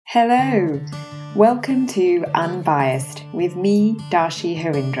Hello! Welcome to Unbiased with me, Darshi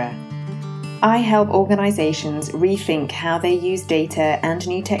Harindra. I help organisations rethink how they use data and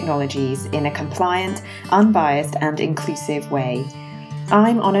new technologies in a compliant, unbiased and inclusive way.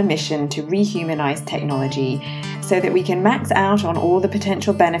 I'm on a mission to rehumanise technology so that we can max out on all the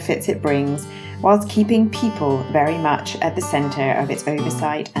potential benefits it brings whilst keeping people very much at the centre of its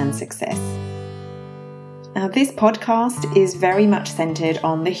oversight and success. Now, this podcast is very much centred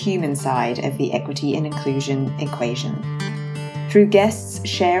on the human side of the equity and inclusion equation. Through guests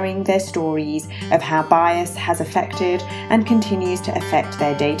sharing their stories of how bias has affected and continues to affect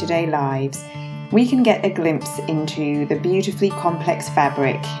their day-to-day lives, we can get a glimpse into the beautifully complex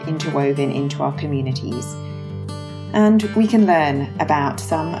fabric interwoven into our communities. And we can learn about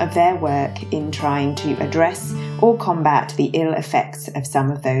some of their work in trying to address or combat the ill effects of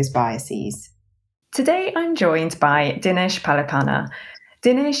some of those biases. Today, I'm joined by Dinesh Palappana.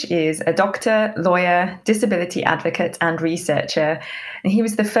 Dinesh is a doctor, lawyer, disability advocate, and researcher, and he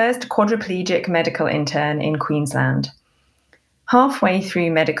was the first quadriplegic medical intern in Queensland. Halfway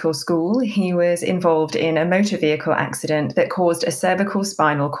through medical school, he was involved in a motor vehicle accident that caused a cervical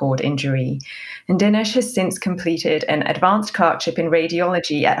spinal cord injury. And Dinesh has since completed an advanced clerkship in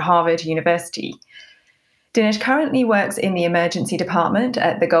radiology at Harvard University. Dinesh currently works in the emergency department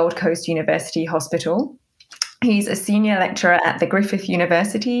at the Gold Coast University Hospital. He's a senior lecturer at the Griffith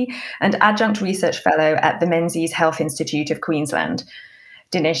University and adjunct research fellow at the Menzies Health Institute of Queensland.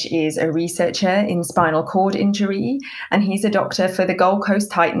 Dinesh is a researcher in spinal cord injury, and he's a doctor for the Gold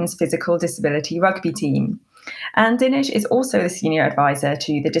Coast Titans physical disability rugby team. And Dinesh is also the senior advisor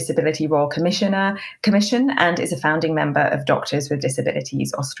to the Disability Royal Commission and is a founding member of Doctors with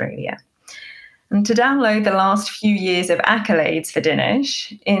Disabilities Australia. And to download the last few years of accolades for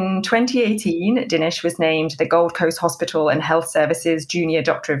Dinesh, in 2018, Dinesh was named the Gold Coast Hospital and Health Services Junior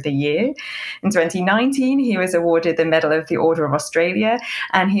Doctor of the Year. In 2019, he was awarded the Medal of the Order of Australia,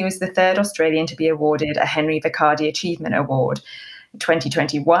 and he was the third Australian to be awarded a Henry Vicardi Achievement Award. In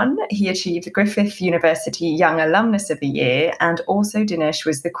 2021, he achieved the Griffith University Young Alumnus of the Year, and also Dinesh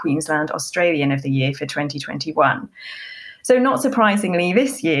was the Queensland Australian of the Year for 2021. So not surprisingly,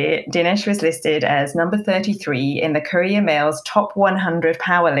 this year, Dinesh was listed as number 33 in the Courier Mail's top 100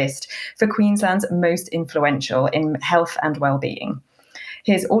 power list for Queensland's most influential in health and well-being.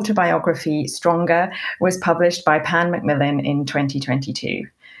 His autobiography, Stronger, was published by Pan Macmillan in 2022.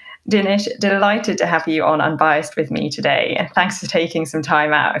 Dinesh, delighted to have you on Unbiased with me today, and thanks for taking some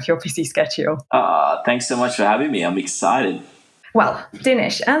time out of your busy schedule. Thanks so much for having me. I'm excited. Well,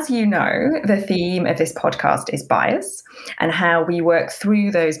 Dinesh, as you know, the theme of this podcast is bias and how we work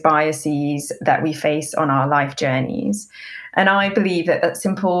through those biases that we face on our life journeys. And I believe that that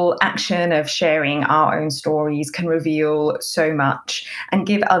simple action of sharing our own stories can reveal so much and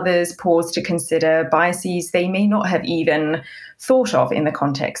give others pause to consider biases they may not have even thought of in the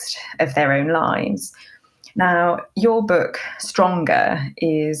context of their own lives. Now, your book, Stronger,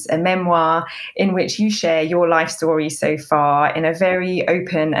 is a memoir in which you share your life story so far in a very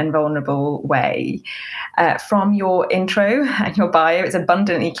open and vulnerable way. From your intro and your bio, it's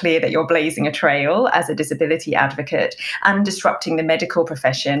abundantly clear that you're blazing a trail as a disability advocate and disrupting the medical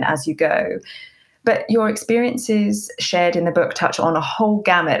profession as you go. But your experiences shared in the book touch on a whole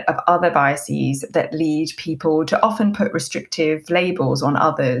gamut of other biases that lead people to often put restrictive labels on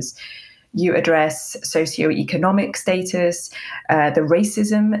others. You address socioeconomic status, the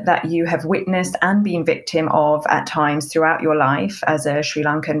racism that you have witnessed and been victim of at times throughout your life as a Sri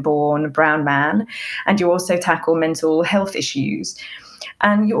Lankan-born brown man, and you also tackle mental health issues.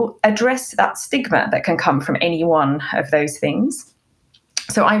 And you address that stigma that can come from any one of those things.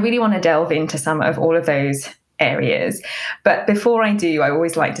 So I really want to delve into some of all of those areas. But before I do, I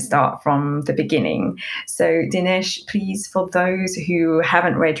always like to start from the beginning. So Dinesh, please, for those who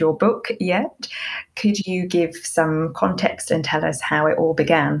haven't read your book yet, could you give some context and tell us how it all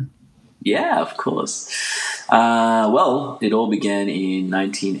began? Yeah, of course. Well, it all began in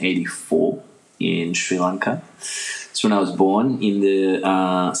 1984 in Sri Lanka. That's when I was born in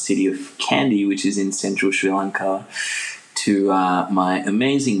the city of Kandy, which is in central Sri Lanka, to my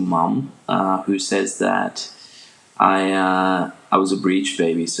amazing mum, who says that I was a breech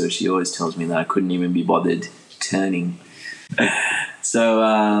baby, so she always tells me that I couldn't even be bothered turning. So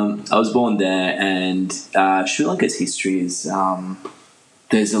I was born there, and Sri Lanka's history is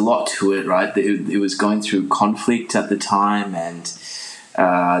there's a lot to it, right? It was going through conflict at the time, and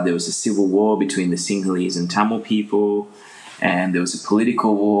there was a civil war between the Sinhalese and Tamil people, and there was a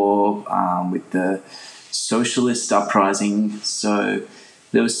political war with the socialist uprising. So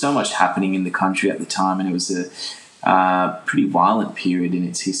there was so much happening in the country at the time, and it was a pretty violent period in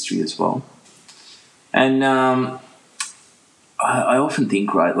its history as well. And I often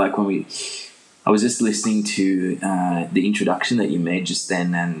think, right, like I was just listening to the introduction that you made just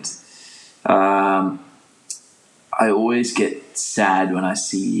then, and I always get sad when I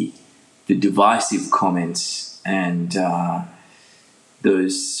see the divisive comments and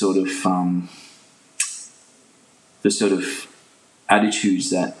those sort of attitudes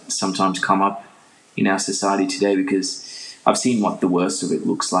that sometimes come up in our society today, because I've seen what the worst of it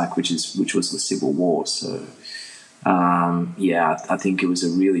looks like, which was the Civil War. So I think it was a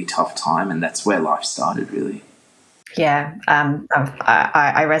really tough time, and that's where life started, really. Yeah,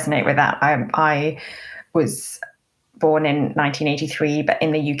 I resonate with that. I was born in 1983, but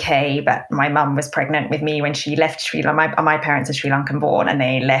in the UK. But my mum was pregnant with me when she left Sri Lanka. My parents are Sri Lankan born, and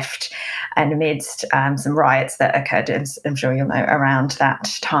they left amidst some riots that occurred, as I'm sure you'll know, around that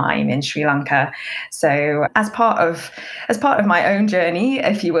time in Sri Lanka. So as part of my own journey,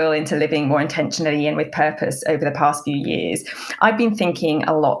 if you will, into living more intentionally and with purpose over the past few years, I've been thinking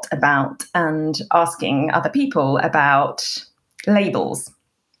a lot about and asking other people about labels.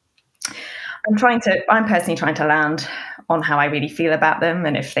 I'm personally trying to land on how I really feel about them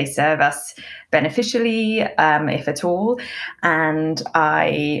and if they serve us beneficially, if at all. And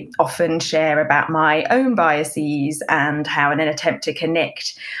I often share about my own biases and how, in an attempt to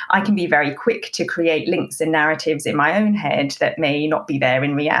connect, I can be very quick to create links and narratives in my own head that may not be there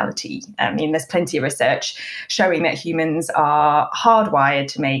in reality. I mean, there's plenty of research showing that humans are hardwired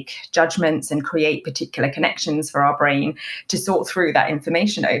to make judgments and create particular connections for our brain to sort through that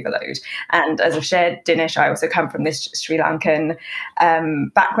information overload. And as I've shared, Dinesh, I also come from this Sri Lankan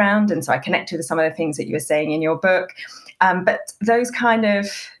background, and so I connected with some of the things that you were saying in your book. But those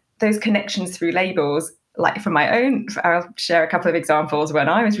connections through labels, like from my own, I'll share a couple of examples. When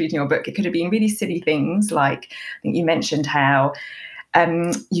I was reading your book, it could have been really silly things, like I think you mentioned how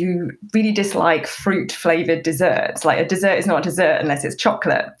you really dislike fruit-flavored desserts. Like, a dessert is not a dessert unless it's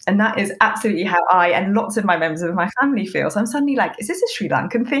chocolate. And that is absolutely how I and lots of my members of my family feel. So I'm suddenly like, is this a Sri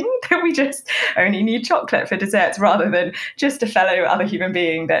Lankan thing that we just only need chocolate for desserts rather than just a fellow other human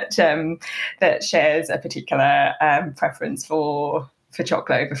being that shares a particular preference for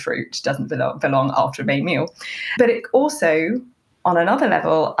chocolate over fruit, doesn't belong after a main meal. But it also, on another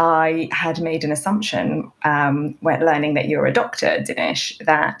level, I had made an assumption when learning that you're a doctor, Dinesh,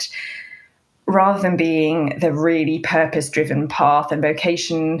 that rather than being the really purpose-driven path and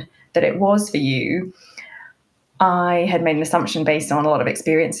vocation that it was for you, I had made an assumption based on a lot of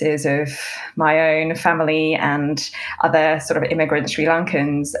experiences of my own family and other sort of immigrant Sri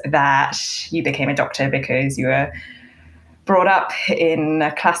Lankans that you became a doctor because you were brought up in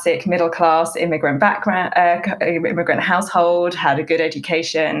a classic middle-class immigrant background, immigrant household, had a good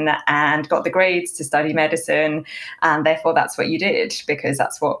education and got the grades to study medicine. And therefore that's what you did, because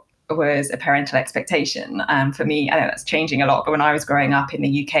that's what was a parental expectation. For me, I know that's changing a lot, but when I was growing up in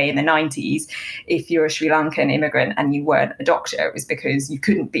the UK in the 90s, if you're a Sri Lankan immigrant and you weren't a doctor, it was because you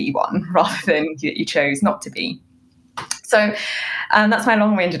couldn't be one rather than you chose not to be. So that's my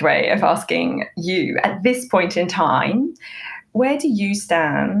long-winded way of asking you, at this point in time, where do you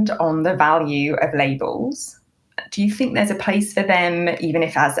stand on the value of labels? Do you think there's a place for them, even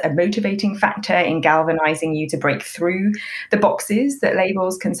if as a motivating factor in galvanizing you to break through the boxes that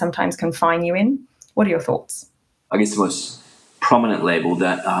labels can sometimes confine you in? What are your thoughts? I guess the most prominent label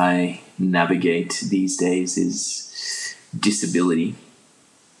that I navigate these days is disability.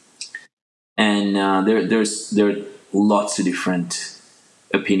 And there are lots of different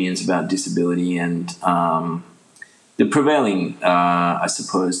opinions about disability, and the prevailing, I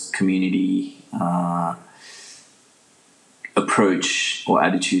suppose, community approach or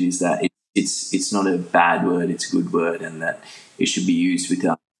attitude is that it's not a bad word, it's a good word, and that it should be used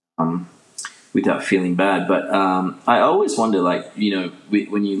without feeling bad. But I always wonder, like,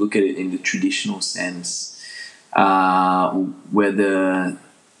 when you look at it in the traditional sense, whether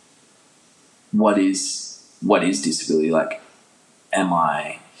what is disability? Like,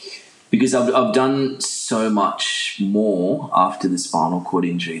 because I've done so much more after the spinal cord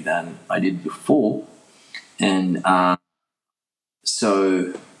injury than I did before, and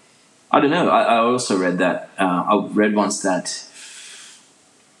so I don't know. I also read that I read once that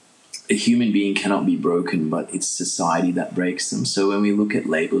a human being cannot be broken, but it's society that breaks them. So when we look at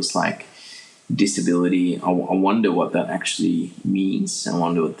labels like disability, I wonder what that actually means. I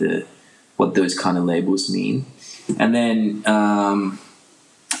wonder what those kind of labels mean. And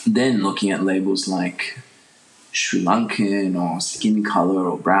then looking at labels like Sri Lankan or skin color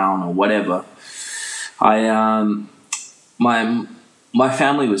or brown or whatever, my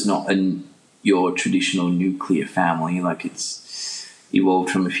family was not your traditional nuclear family. Like, it's evolved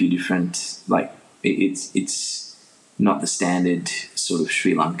from a few different, like, it's not the standard sort of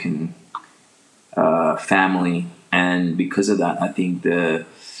Sri Lankan family, and because of that, I think it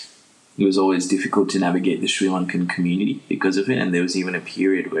was always difficult to navigate the Sri Lankan community because of it. And there was even a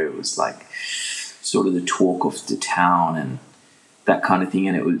period where it was like sort of the talk of the town and that kind of thing,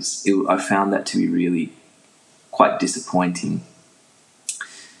 and I found that to be really quite disappointing.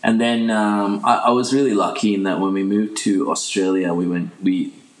 And then I was really lucky in that when we moved to Australia, we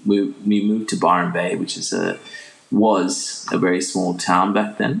moved to Byron Bay, which was a very small town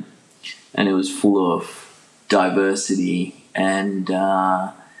back then, and it was full of diversity, and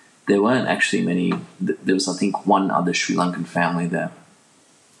there weren't actually many. There was, I think, one other Sri Lankan family there.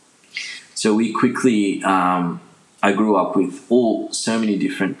 So we quickly, I grew up with so many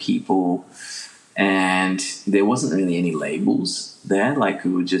different people, and there wasn't really any labels there. Like, I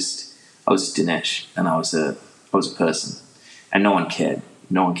was Dinesh, and I was a person, and no one cared.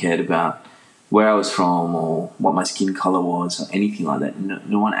 No one cared about where I was from or what my skin color was or anything like that.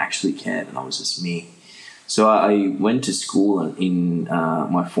 No one actually cared, and I was just me. So I went to school in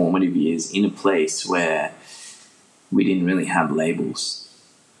my formative years in a place where we didn't really have labels.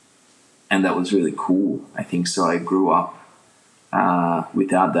 And that was really cool, I think. So I grew up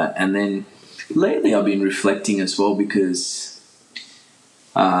without that. And then lately I've been reflecting as well, because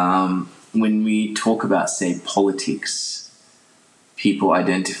when we talk about, say, politics, people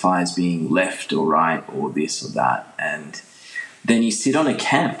identify as being left or right or this or that. And then you sit on a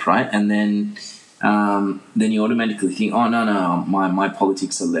camp, right? And then you automatically think, oh, no, my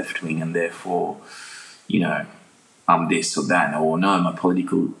politics are left-wing, and therefore, I'm this or that, or no, my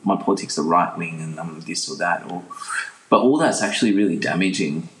politics are right wing, and I'm this or that, but all that's actually really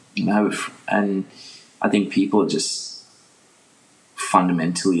damaging, and I think people are just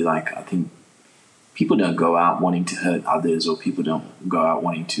fundamentally, like, I think people don't go out wanting to hurt others, or people don't go out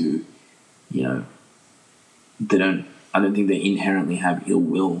wanting to, I don't think they inherently have ill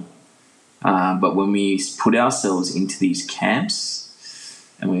will, but when we put ourselves into these camps,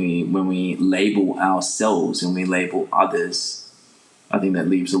 and when we label ourselves and we label others, I think that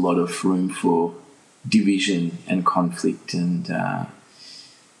leaves a lot of room for division and conflict, and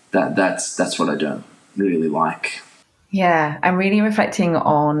that's what I don't really like. Yeah, I'm really reflecting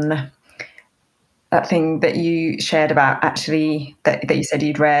on that thing that you shared about, actually, that you said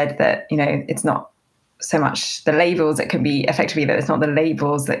you'd read, that, it's not so much the labels that can be, effectively, that it's not the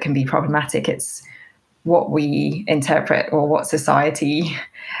labels that can be problematic, it's what we interpret or what society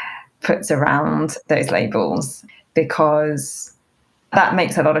puts around those labels, because that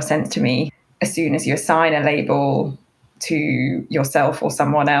makes a lot of sense to me. As soon as you assign a label to yourself or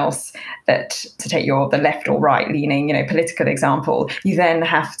someone else, that to take the left or right leaning, political example, you then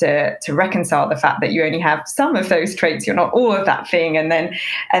have to reconcile the fact that you only have some of those traits, you're not all of that thing, and then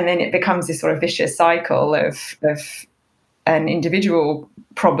it becomes this sort of vicious cycle of an individual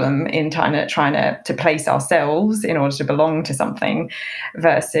problem in trying to place ourselves in order to belong to something,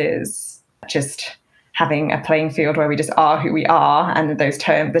 versus just having a playing field where we just are who we are, and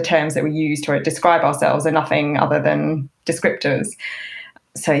the terms that we use to describe ourselves are nothing other than descriptors.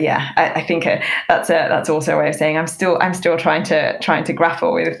 So yeah, I think that's also a way of saying I'm still trying to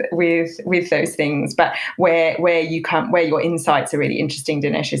grapple with those things. But where your insights are really interesting,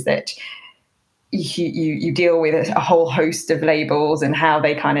 Dinesh, is that you deal with a whole host of labels and how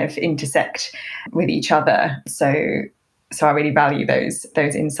they kind of intersect with each other. So I really value those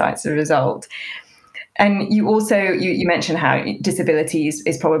insights as a result. And you also, you mentioned how disability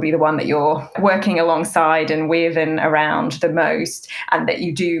is probably the one that you're working alongside and with and around the most, and that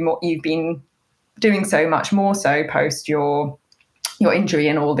you've been doing so much more so post your injury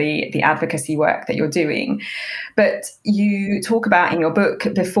and all the advocacy work that you're doing. But you talk about in your book,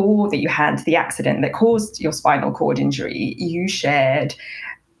 before that you had the accident that caused your spinal cord injury, you shared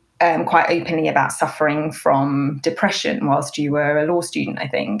quite openly about suffering from depression whilst you were a law student, I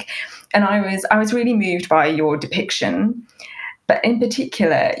think. And I was really moved by your depiction. But in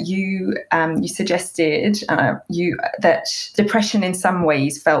particular, you suggested that depression in some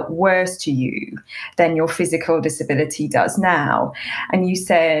ways felt worse to you than your physical disability does now. And you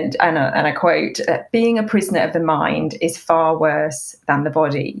said, and I quote, "Being a prisoner of the mind is far worse than the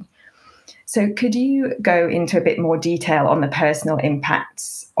body." So could you go into a bit more detail on the personal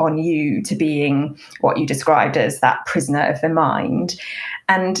impacts on you to being what you described as that prisoner of the mind?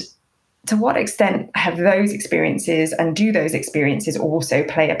 And to what extent have those experiences, and do those experiences also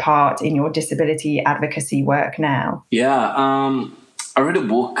play a part in your disability advocacy work now? Yeah, I read a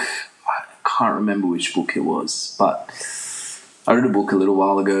book, I can't remember which book it was, but I read a book a little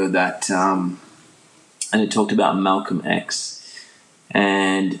while ago that, and it talked about Malcolm X,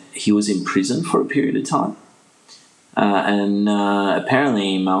 and he was in prison for a period of time. And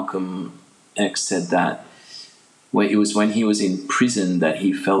apparently, Malcolm X said that it was when he was in prison that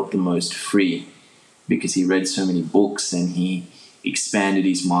he felt the most free because he read so many books and he expanded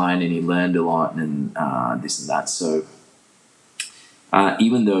his mind and he learned a lot and this and that. So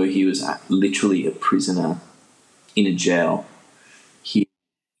even though he was literally a prisoner in a jail, he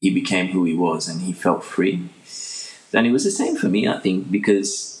became who he was and he felt free. And it was the same for me, I think,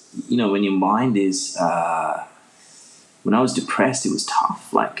 because when your mind is when I was depressed, it was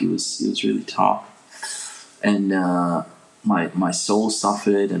tough. Like it was really tough, and my soul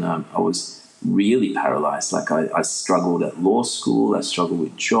suffered, and I was really paralyzed. Like I struggled at law school, I struggled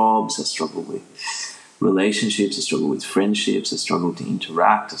with jobs, I struggled with relationships, I struggled with friendships, I struggled to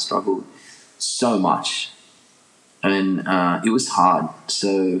interact, I struggled so much, and it was hard.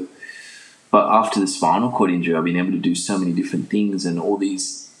 So, but after the spinal cord injury, I've been able to do so many different things, and all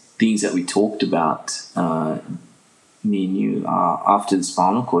these things that we talked about, me and you, after the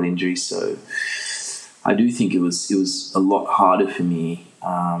spinal cord injury. So I do think it was a lot harder for me.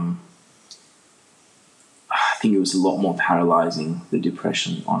 I think it was a lot more paralyzing, the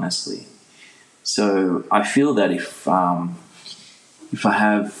depression, honestly. So I feel that if I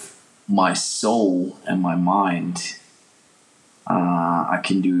have my soul and my mind, I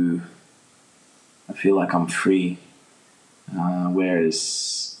can do. I feel like I'm free.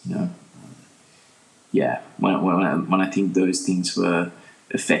 Whereas, yeah, when I think those things were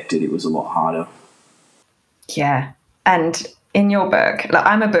affected, it was a lot harder. Yeah. And in your book, like,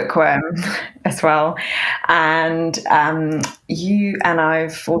 I'm a bookworm as well. And you and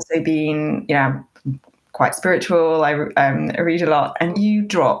I've also been, quite spiritual. I read a lot. And you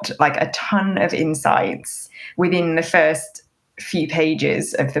dropped like a ton of insights within the first few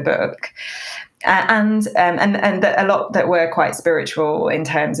pages of the book. And a lot that were quite spiritual in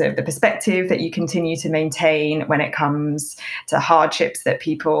terms of the perspective that you continue to maintain when it comes to hardships that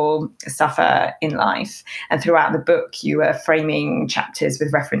people suffer in life. And throughout the book, you were framing chapters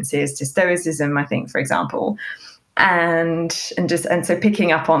with references to Stoicism, I think, for example. And so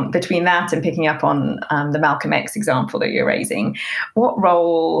picking up on between that and picking up on the Malcolm X example that you're raising, what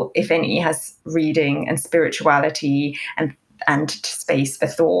role, if any, has reading and spirituality and space for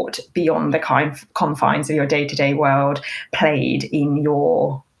thought beyond the confines of your day-to-day world played in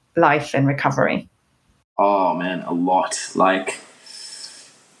your life and recovery? Oh man, a lot. Like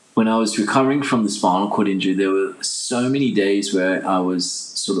when I was recovering from the spinal cord injury, there were so many days where I was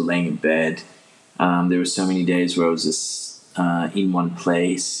sort of laying in bed. There were so many days where I was just in one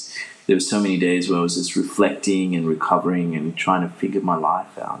place. There were so many days where I was just reflecting and recovering and trying to figure my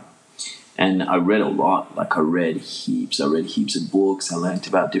life out. And I read a lot. Like I read heaps. I read heaps of books. I learned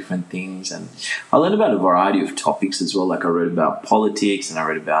about different things, and I learned about a variety of topics as well. Like I read about politics, and I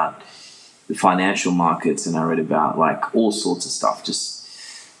read about the financial markets, and I read about like all sorts of stuff, just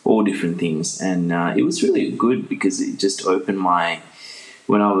all different things. And it was really good because it just opened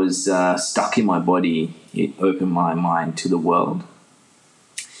when I was stuck in my body, it opened my mind to the world.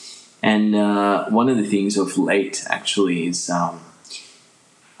 And one of the things of late actually is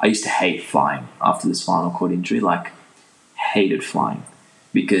I used to hate flying after the spinal cord injury, like hated flying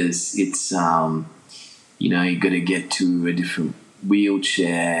because it's, you got to get to a different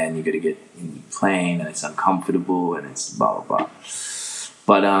wheelchair and you got to get in the plane and it's uncomfortable and it's blah, blah, blah.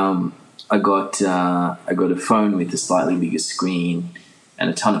 But I got a phone with a slightly bigger screen and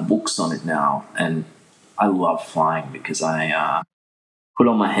a ton of books on it now. And I love flying because I put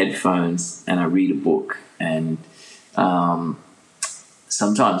on my headphones and I read a book. And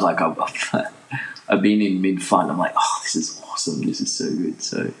sometimes, like I've been in mid-flight, I'm like, oh, this is awesome. This is so good.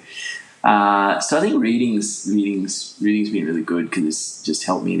 So I think reading's been really good because it's just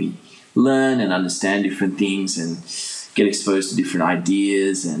helped me learn and understand different things and get exposed to different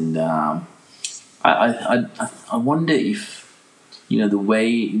ideas. And I wonder if, the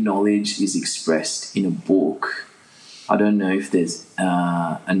way knowledge is expressed in a book, I don't know if there's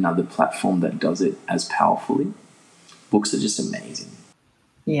another platform that does it as powerfully. Books are just amazing.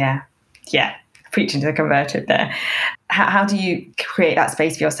 Yeah. Preaching to the converted there. How do you create that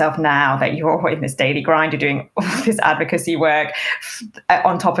space for yourself now that you're in this daily grind, you're doing all this advocacy work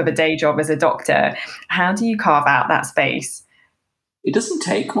on top of a day job as a doctor? How do you carve out that space? It doesn't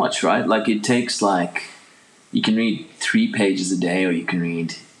take much, right? Like it takes you can read 3 pages a day or you can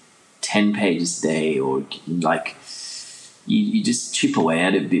read 10 pages a day or like you just chip away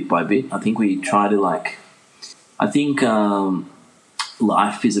at it bit by bit. I think we try to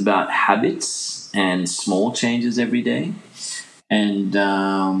life is about habits and small changes every day. And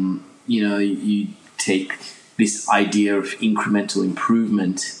you take this idea of incremental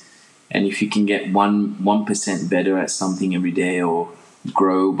improvement, and if you can get 1% better at something every day, or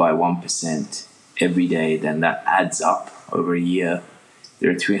grow by 1% every day, then that adds up over a year. There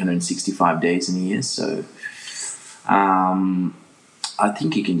are 365 days in a year, so I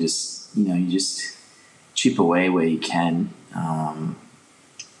think you can just chip away where you can,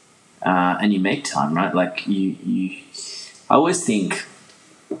 and you make time, right? Like I always think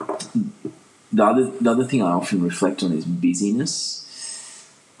the other thing I often reflect on is busyness.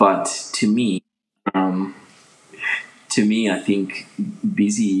 But to me, I think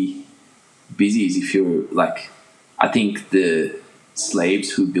busy is if you're like, I think the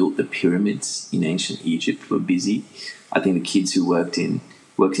slaves who built the pyramids in ancient Egypt were busy. I think the kids who worked in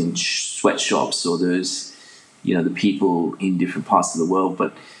sweatshops, or those, the people in different parts of the world.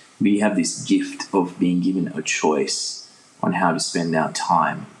 But we have this gift of being given a choice on how to spend our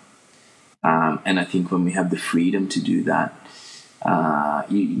time. And I think when we have the freedom to do that,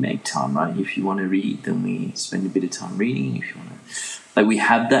 you make time, right? If you want to read, then we spend a bit of time reading. If you want to, we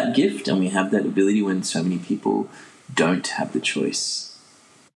have that gift and we have that ability when so many people don't have the choice.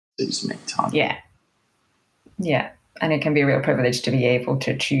 So just make time. Yeah. And it can be a real privilege to be able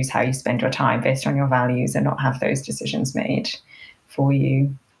to choose how you spend your time based on your values and not have those decisions made for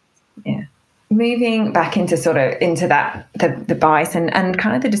you. Yeah. Moving back into that, the bias and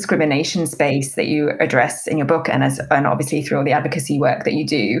kind of the discrimination space that you address in your book, and obviously through all the advocacy work that you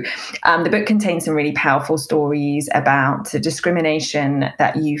do, the book contains some really powerful stories about the discrimination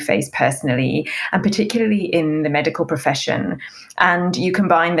that you face personally, and particularly in the medical profession. And you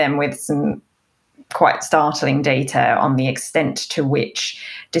combine them with some quite startling data on the extent to which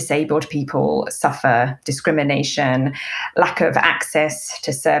disabled people suffer discrimination, lack of access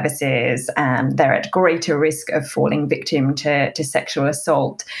to services, and they're at greater risk of falling victim to sexual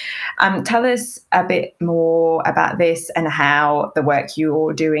assault. Tell us a bit more about this and how the work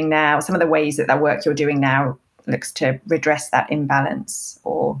you're doing now, some of the ways that work you're doing now looks to redress that imbalance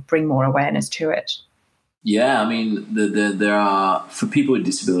or bring more awareness to it. Yeah, I mean, there are, for people with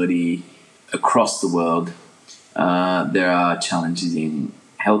disability across the world, there are challenges in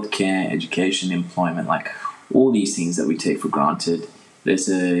healthcare, education, employment, like all these things that we take for granted. There's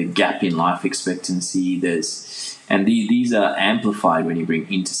a gap in life expectancy. And these are amplified when you bring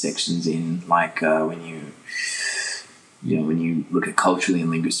intersections in, like when you look at culturally and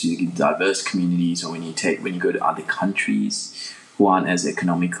linguistically diverse communities, or when you go to other countries who aren't as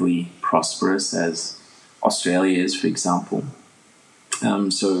economically prosperous as Australia is, for example.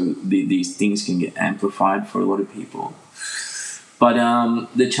 So these things can get amplified for a lot of people. But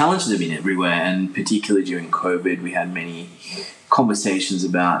the challenges have been everywhere, and particularly during COVID, we had many conversations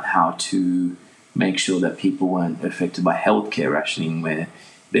about how to make sure that people weren't affected by healthcare rationing, where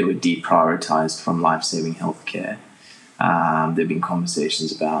they were deprioritized from life-saving healthcare. There have been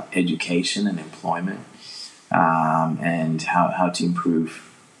conversations about education and employment, and how to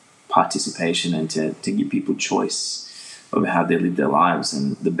improve participation and to give people choice over how they live their lives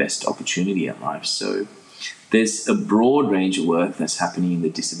and the best opportunity at life. So there's a broad range of work that's happening in the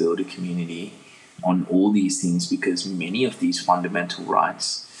disability community on all these things, because many of these fundamental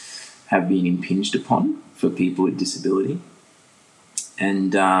rights have been impinged upon for people with disability.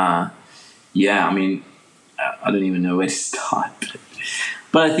 And I mean, I don't even know where to start.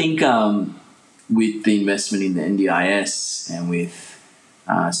 But I think with the investment in the NDIS and with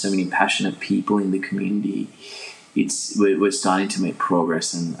so many passionate people in the community, we're starting to make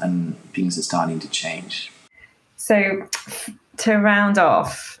progress, and things are starting to change. So to round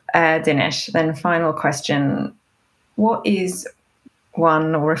off, Dinesh, then final question, what is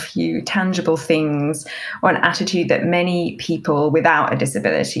one or a few tangible things or an attitude that many people without a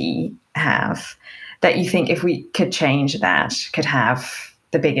disability have that you think, if we could change that, could have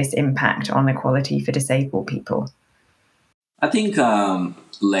the biggest impact on equality for disabled people? I think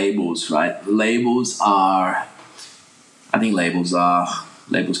labels, right? Labels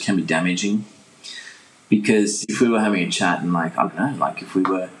can be damaging, because if we were having a chat and if we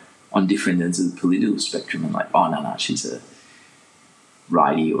were on different ends of the political spectrum and oh no, she's a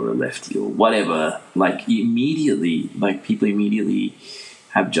righty or a lefty or whatever, people immediately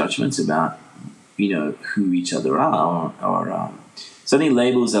have judgments about who each other are, or so I think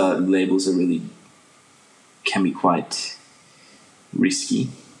labels are really can be quite risky.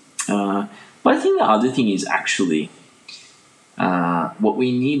 But I think the other thing is actually what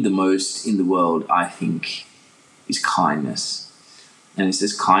we need the most in the world, I think, is kindness. And it's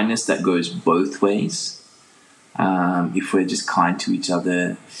this kindness that goes both ways. If we're just kind to each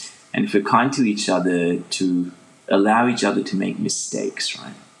other, and if we're kind to each other to allow each other to make mistakes,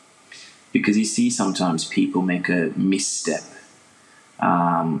 right? Because you see sometimes people make a misstep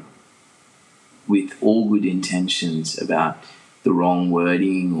with all good intentions about the wrong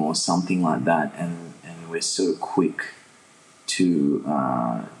wording or something like that, and we're so quick to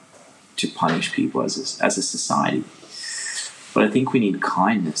punish people as a society. But I think we need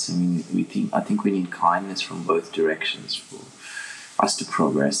kindness. I think we need kindness from both directions for us to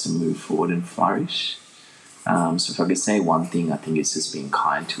progress and move forward and flourish. So if I could say one thing, I think it's just being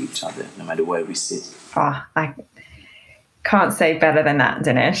kind to each other, no matter where we sit. Oh, I can't say better than that,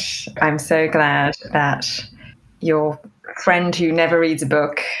 Dinesh. I'm so glad that your friend who never reads a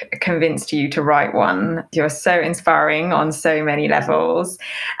book convinced you to write one. You're so inspiring on so many levels.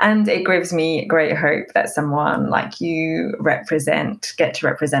 And it gives me great hope that someone like you get to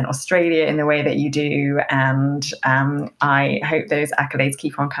represent Australia in the way that you do. And I hope those accolades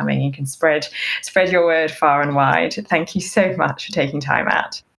keep on coming. You can spread your word far and wide. Thank you so much for taking time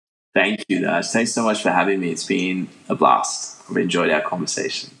out. Thank you, Dash. Thanks so much for having me. It's been a blast. I've enjoyed our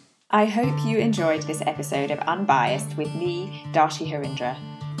conversation. I hope you enjoyed this episode of Unbiased with me, Darshi Harindra.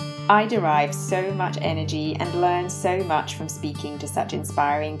 I derive so much energy and learn so much from speaking to such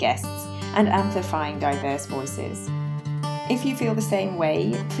inspiring guests and amplifying diverse voices. If you feel the same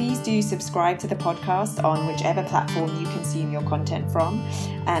way, please do subscribe to the podcast on whichever platform you consume your content from,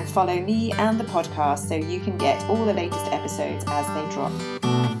 and follow me and the podcast so you can get all the latest episodes as they drop.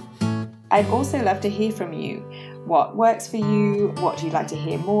 I'd also love to hear from you. What works for you? What you'd like to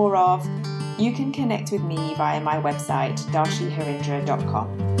hear more of? You can connect with me via my website, darshiharindra.com.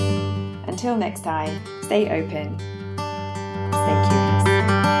 Until next time, stay open,